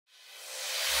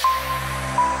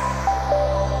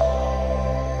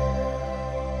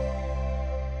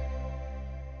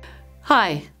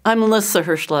Hi, I'm Lissa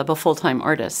Herschleb, a full-time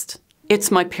artist.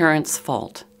 It's my parents'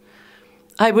 fault.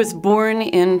 I was born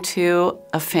into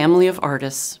a family of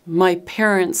artists. My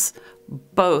parents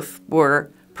both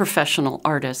were professional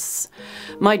artists.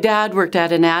 My dad worked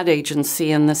at an ad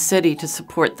agency in the city to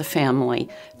support the family,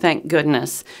 thank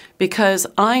goodness, because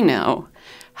I know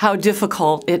how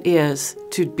difficult it is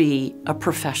to be a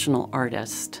professional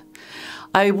artist.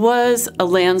 I was a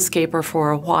landscaper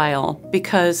for a while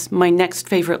because my next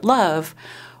favorite love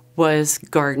was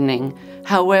gardening.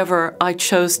 However, I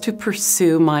chose to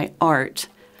pursue my art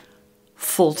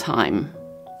full-time.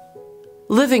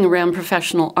 Living around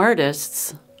professional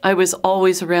artists, I was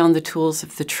always around the tools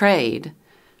of the trade.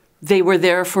 They were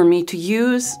there for me to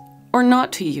use or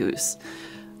not to use.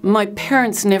 My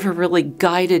parents never really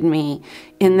guided me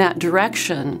in that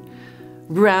direction.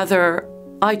 Rather,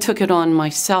 I took it on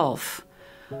myself.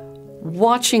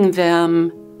 Watching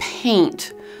them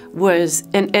paint was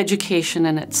an education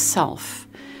in itself,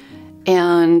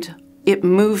 and it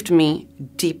moved me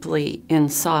deeply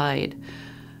inside.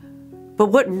 But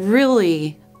what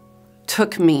really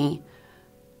took me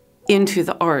into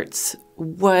the arts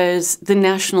was the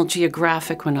National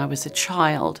Geographic when I was a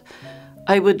child.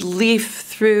 I would leaf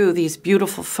through these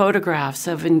beautiful photographs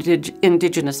of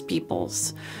indigenous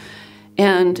peoples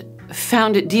and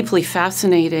found it deeply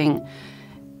fascinating,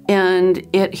 and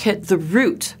it hit the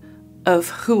root of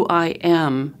who I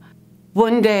am.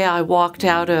 One day I walked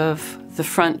out of the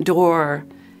front door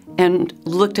and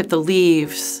looked at the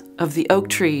leaves of the oak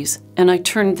trees, and I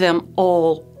turned them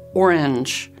all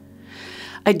orange.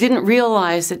 I didn't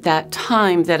realize at that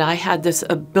time that I had this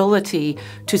ability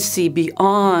to see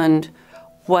beyond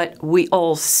what we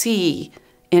all see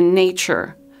in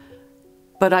nature,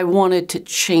 but I wanted to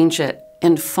change it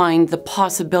and find the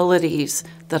possibilities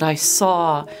that I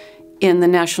saw in the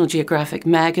National Geographic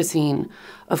magazine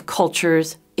of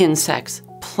cultures, insects,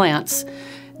 plants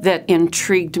that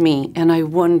intrigued me, and I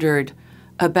wondered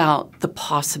about the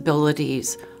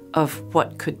possibilities of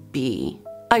what could be.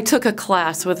 I took a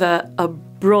class with a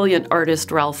brilliant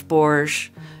artist, Ralph Borges,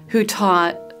 who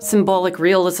taught symbolic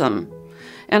realism.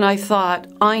 And I thought,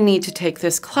 I need to take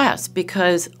this class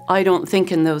because I don't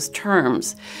think in those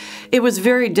terms. It was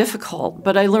very difficult,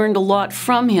 but I learned a lot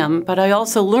from him. But I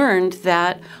also learned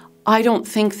that I don't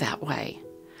think that way.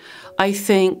 I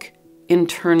think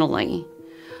internally.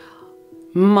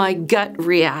 My gut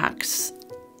reacts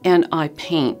and I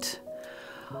paint.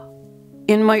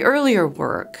 In my earlier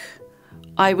work,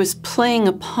 I was playing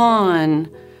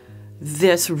upon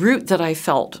this root that I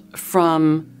felt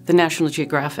from the National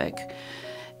Geographic.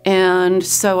 And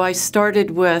so I started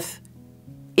with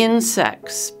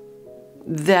insects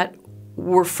that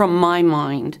were from my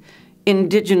mind,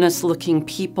 indigenous-looking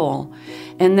people.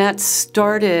 And that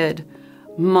started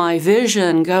my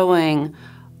vision going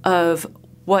of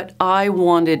what I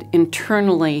wanted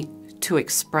internally to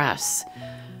express.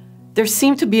 There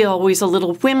seemed to be always a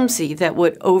little whimsy that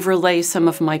would overlay some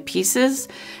of my pieces,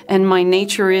 and my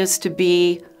nature is to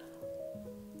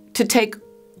take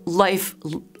life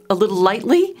a little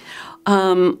lightly,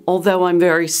 although I'm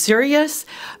very serious,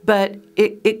 but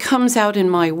it comes out in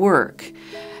my work.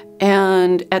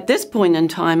 And at this point in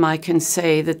time, I can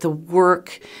say that the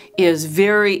work is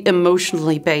very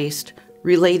emotionally based,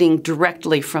 relating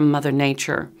directly from Mother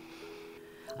Nature.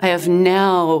 I have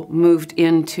now moved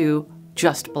into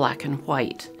just black and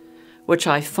white, which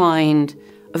I find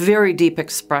a very deep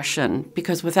expression,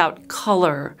 because without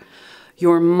color,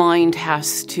 your mind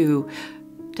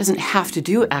doesn't have to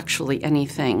do actually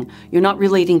anything. You're not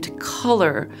relating to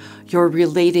color, you're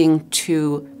relating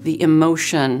to the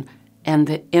emotion and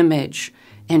the image,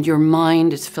 and your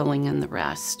mind is filling in the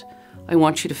rest. I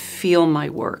want you to feel my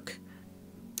work.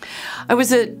 I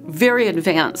was a very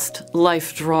advanced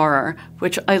life drawer,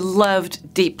 which I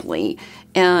loved deeply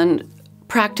and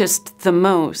practiced the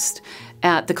most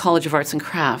at the College of Arts and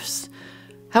Crafts.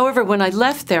 However, when I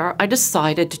left there, I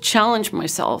decided to challenge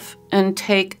myself and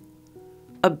take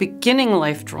a beginning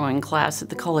life drawing class at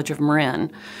the College of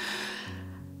Marin.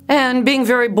 And being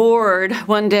very bored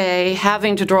one day,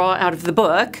 having to draw out of the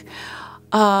book,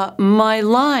 my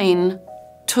line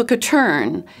took a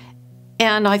turn.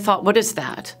 And I thought, what is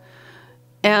that?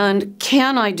 And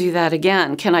can I do that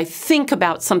again? Can I think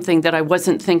about something that I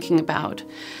wasn't thinking about?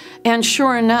 And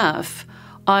sure enough,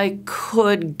 I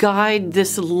could guide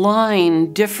this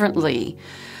line differently.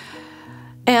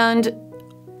 And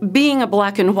being a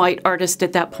black and white artist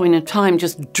at that point in time,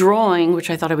 just drawing, which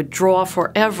I thought I would draw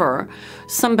forever,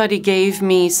 somebody gave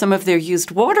me some of their used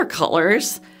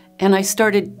watercolors, and I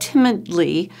started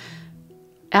timidly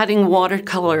adding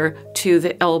watercolor to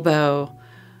the elbow,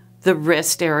 the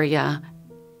wrist area,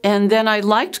 And then I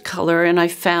liked color, and I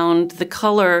found the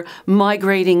color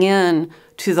migrating in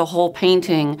to the whole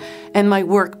painting, and my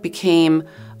work became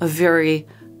a very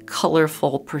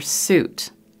colorful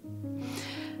pursuit.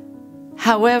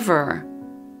 However,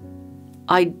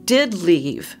 I did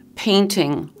leave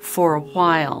painting for a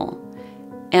while,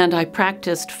 and I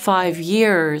practiced 5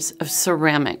 years of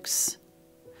ceramics.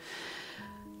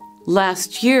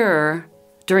 Last year,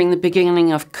 during the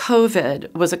beginning of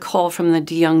COVID, was a call from the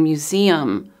De Young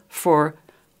Museum for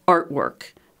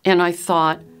artwork, and I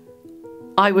thought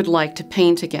I would like to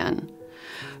paint again.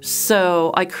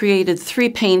 So I created 3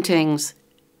 paintings,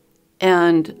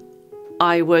 and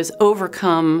I was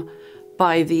overcome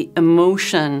by the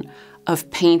emotion of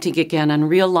painting again and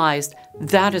realized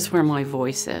that is where my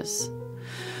voice is.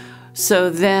 So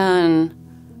then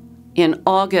in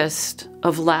August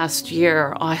of last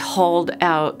year, I hauled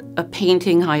out a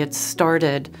painting I had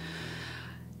started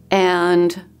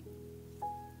and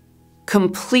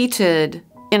completed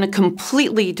in a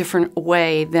completely different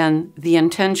way than the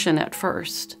intention at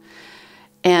first.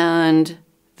 And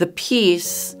the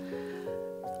piece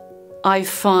I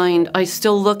find I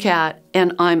still look at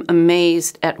and I'm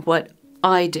amazed at what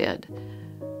I did.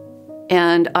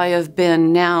 And I have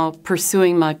been now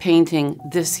pursuing my painting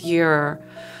this year,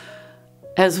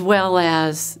 as well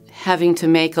as having to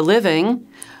make a living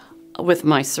with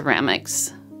my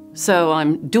ceramics. So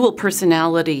I'm dual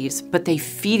personalities, but they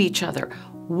feed each other.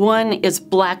 One is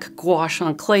black gouache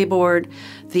on clayboard,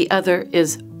 the other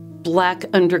is black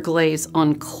underglaze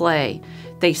on clay.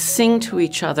 They sing to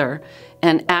each other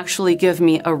and actually give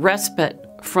me a respite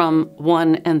from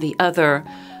one and the other,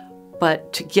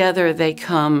 but together they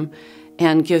come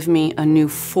and give me a new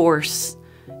force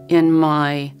in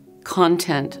my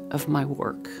content of my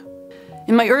work.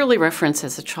 In my early reference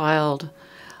as a child,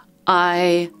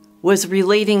 I was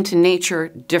relating to nature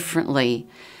differently.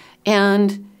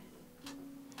 And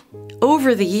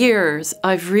over the years,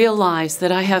 I've realized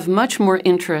that I have much more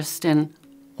interest in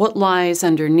what lies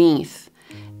underneath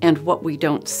and what we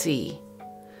don't see.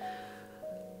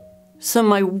 So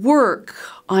my work,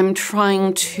 I'm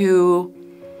trying to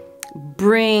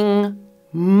bring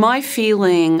my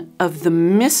feeling of the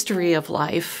mystery of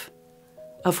life,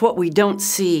 of what we don't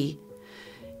see,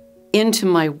 into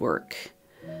my work.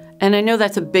 And I know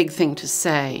that's a big thing to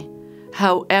say.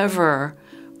 However,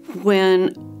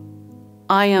 when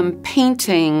I am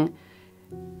painting,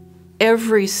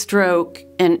 every stroke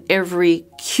and every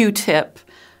Q-tip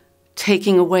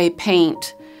taking away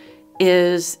paint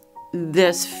is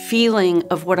this feeling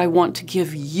of what I want to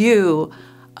give you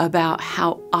about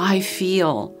how I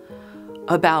feel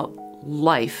about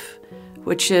life,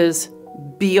 which is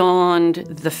beyond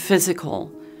the physical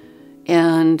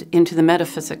and into the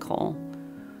metaphysical.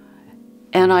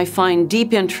 And I find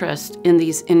deep interest in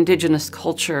these indigenous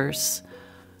cultures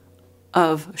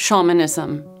of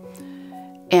shamanism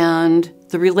and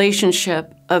the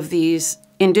relationship of these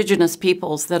indigenous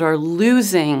peoples that are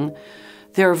losing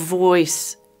their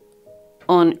voice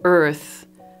on earth.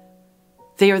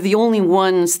 They are the only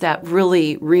ones that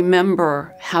really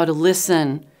remember how to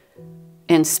listen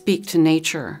and speak to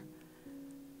nature.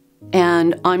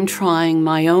 And I'm trying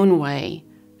my own way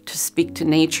to speak to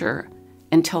nature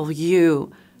and tell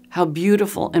you how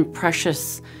beautiful and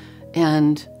precious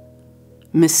and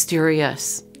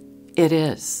mysterious it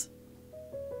is.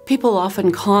 People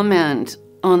often comment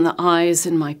on the eyes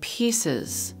in my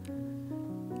pieces,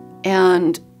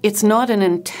 and it's not an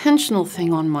intentional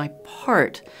thing on my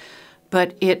part,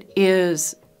 but it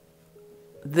is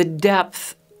the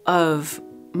depth of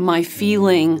my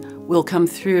feeling will come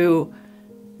through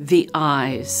the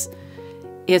eyes.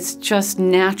 It's just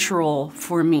natural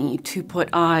for me to put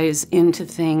eyes into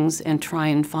things and try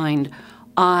and find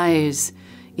eyes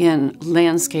in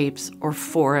landscapes or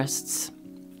forests.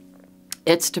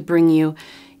 It's to bring you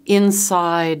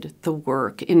inside the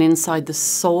work and inside the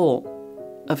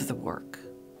soul of the work.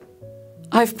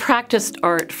 I've practiced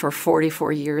art for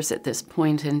 44 years at this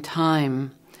point in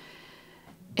time,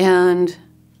 and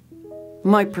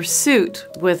my pursuit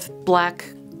with black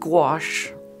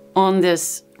gouache on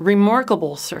this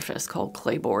remarkable surface called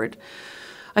clayboard,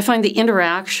 I find the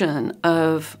interaction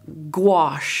of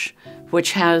gouache,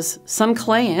 which has some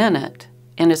clay in it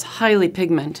and is highly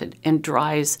pigmented and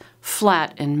dries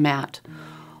flat and matte,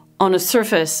 on a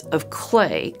surface of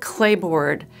clay,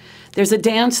 clayboard. There's a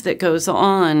dance that goes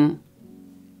on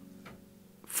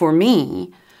for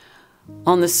me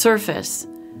on the surface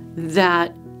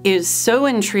that is so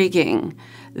intriguing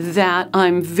that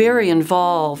I'm very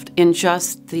involved in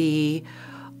just the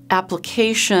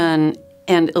application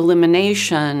and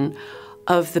elimination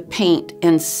of the paint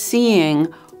and seeing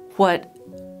what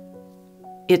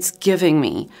it's giving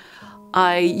me.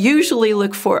 I usually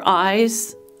look for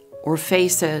eyes or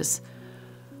faces,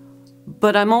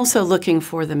 but I'm also looking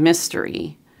for the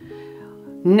mystery.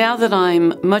 Now that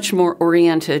I'm much more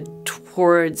oriented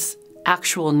towards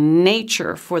actual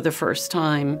nature for the first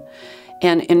time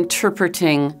and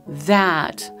interpreting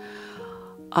that,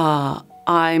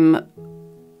 I'm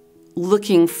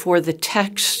looking for the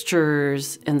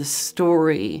textures and the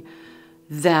story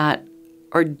that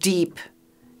are deep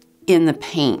in the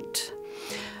paint.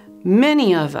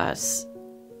 Many of us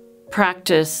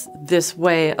practice this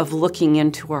way of looking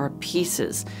into our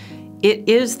pieces. It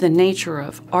is the nature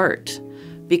of art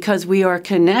because we are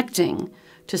connecting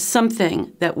to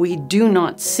something that we do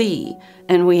not see,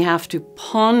 and we have to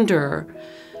ponder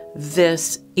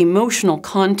this emotional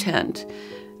content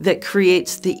that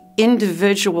creates the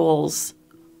individual's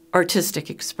artistic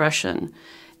expression.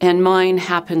 And mine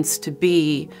happens to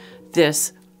be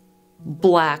this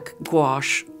black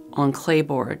gouache on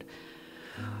clayboard.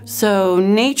 So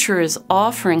nature is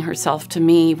offering herself to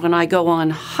me. When I go on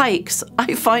hikes,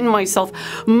 I find myself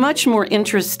much more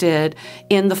interested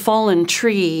in the fallen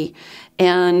tree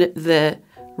and the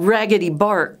raggedy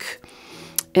bark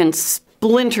and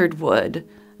splintered wood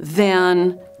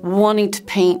than wanting to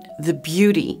paint the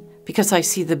beauty, because I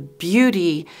see the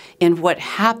beauty in what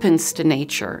happens to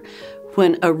nature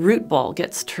when a root ball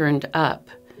gets turned up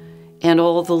and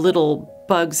all the little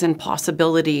bugs and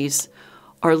possibilities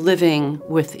are living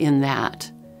within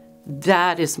that.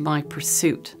 That is my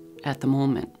pursuit at the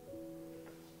moment.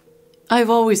 I've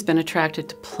always been attracted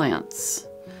to plants.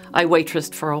 I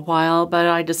waitressed for a while, but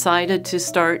I decided to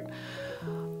start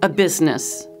a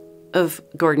business of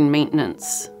garden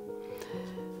maintenance.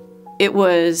 It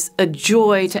was a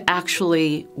joy to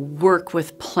actually work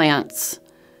with plants,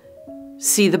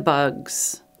 see the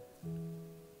bugs,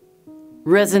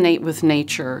 resonate with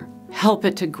nature, help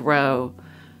it to grow,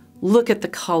 look at the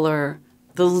color,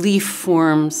 the leaf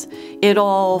forms. It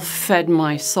all fed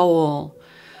my soul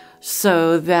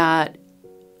so that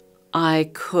I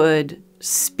could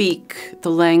speak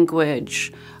the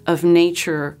language of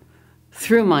nature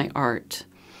through my art.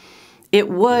 It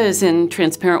was in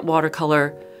transparent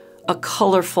watercolor, a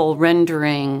colorful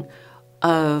rendering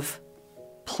of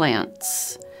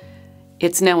plants.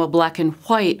 It's now a black and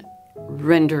white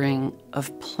rendering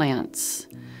of plants.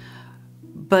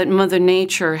 But Mother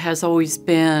Nature has always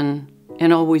been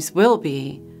and always will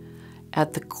be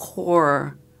at the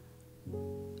core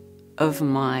of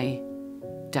my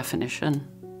definition.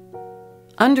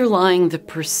 Underlying the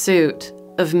pursuit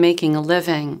of making a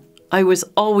living, I was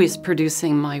always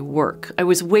producing my work. I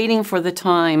was waiting for the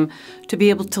time to be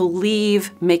able to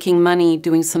leave making money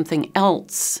doing something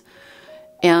else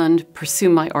and pursue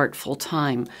my art full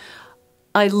time.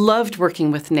 I loved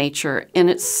working with nature, and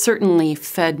it certainly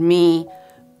fed me,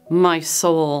 my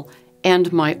soul,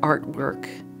 and my artwork.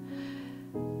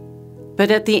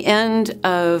 But at the end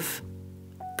of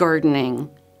gardening,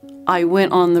 I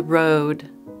went on the road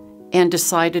and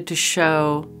decided to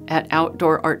show at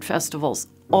outdoor art festivals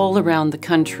all around the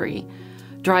country,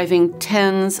 driving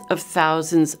tens of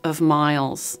thousands of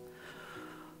miles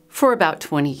for about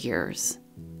 20 years.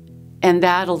 And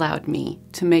that allowed me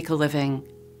to make a living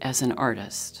as an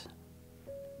artist.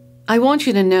 I want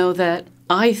you to know that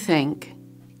I think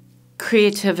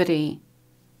creativity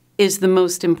is the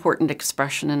most important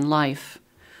expression in life.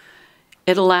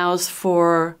 It allows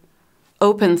for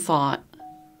open thought,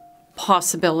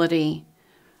 possibility,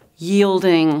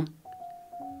 yielding,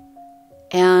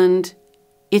 and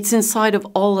it's inside of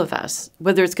all of us,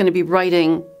 whether it's going to be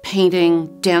writing,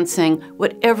 painting, dancing,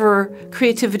 whatever,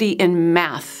 creativity in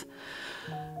math.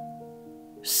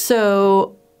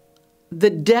 So the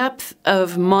depth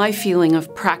of my feeling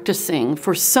of practicing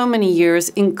for so many years,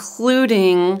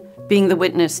 including being the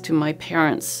witness to my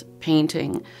parents'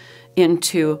 painting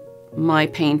into my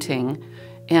painting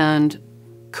and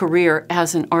career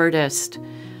as an artist,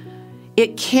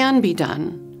 it can be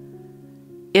done.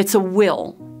 It's a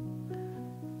will.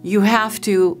 You have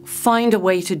to find a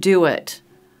way to do it.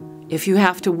 If you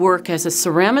have to work as a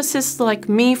ceramicist like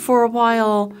me for a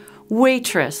while,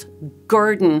 waitress,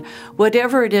 garden,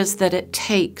 whatever it is that it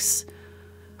takes,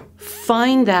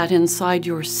 find that inside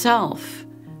yourself,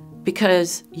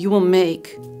 because you will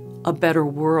make a better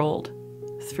world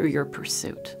through your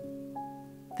pursuit.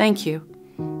 Thank you.